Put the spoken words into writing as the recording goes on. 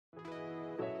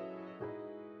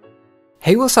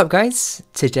Hey, what's up guys?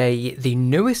 Today the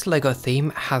newest LEGO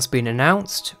theme has been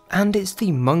announced and it's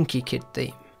the Monkey Kid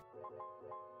theme.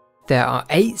 There are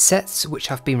 8 sets which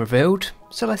have been revealed,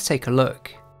 so let's take a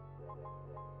look.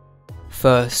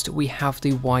 First we have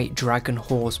the White Dragon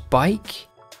Horse bike,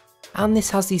 and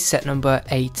this has the set number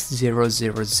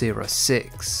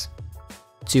 80006.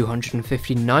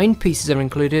 259 pieces are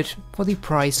included for the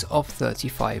price of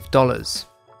 $35.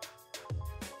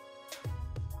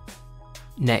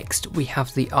 Next we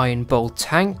have the Iron Bowl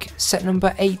tank, set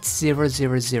number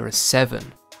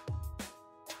 80007.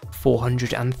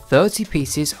 430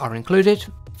 pieces are included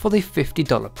for the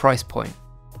 $50 price point.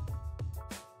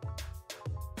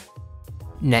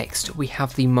 Next we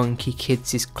have the Monkey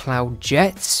Kids' Cloud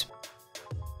Jets,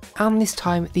 and this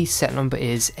time the set number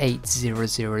is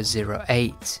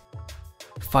 80008.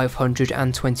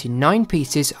 529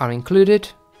 pieces are included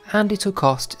and it'll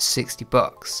cost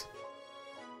 $60.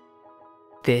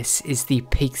 This is the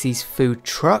Pigsy's Food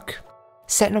Truck,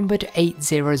 set numbered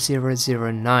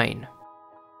 80009.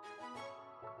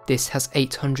 This has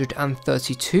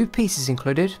 832 pieces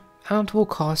included and will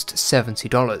cost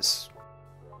 $70.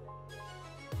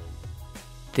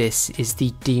 This is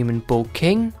the Demon Bull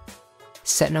King,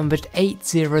 set numbered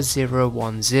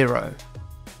 80010.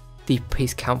 The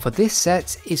piece count for this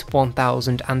set is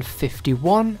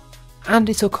 1051 and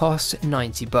it'll cost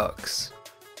 $90.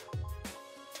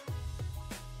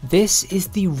 This is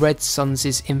the Red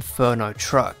Suns' Inferno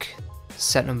truck,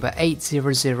 set number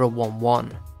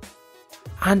 80011,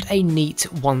 and a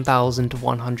neat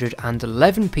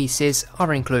 1111 pieces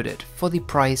are included for the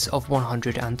price of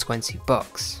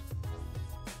 $120.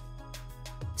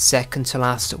 Second to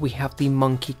last we have the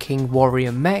Monkey King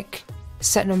Warrior Mech,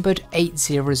 set numbered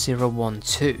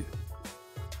 80012.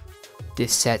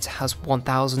 This set has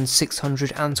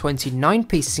 1629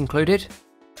 pieces included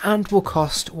and will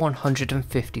cost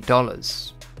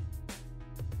 $150.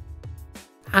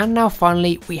 And now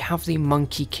finally we have the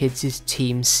Monkey Kids'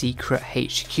 Team Secret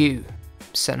HQ,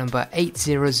 set number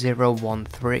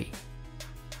 80013.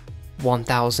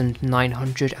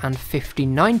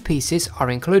 1959 pieces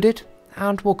are included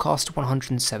and will cost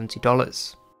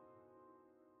 $170.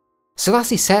 So that's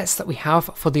the sets that we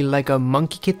have for the LEGO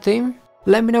Monkey Kid theme.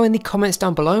 Let me know in the comments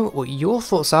down below what your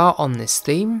thoughts are on this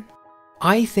theme.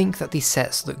 I think that these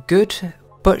sets look good,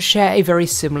 but share a very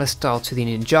similar style to the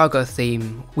Ninjago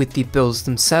theme with the builds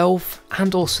themselves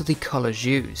and also the colours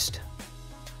used.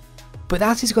 But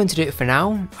that is going to do it for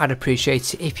now. I'd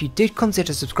appreciate it if you did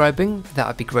consider subscribing, that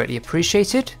would be greatly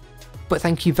appreciated. But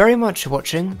thank you very much for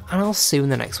watching and I'll see you in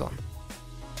the next one.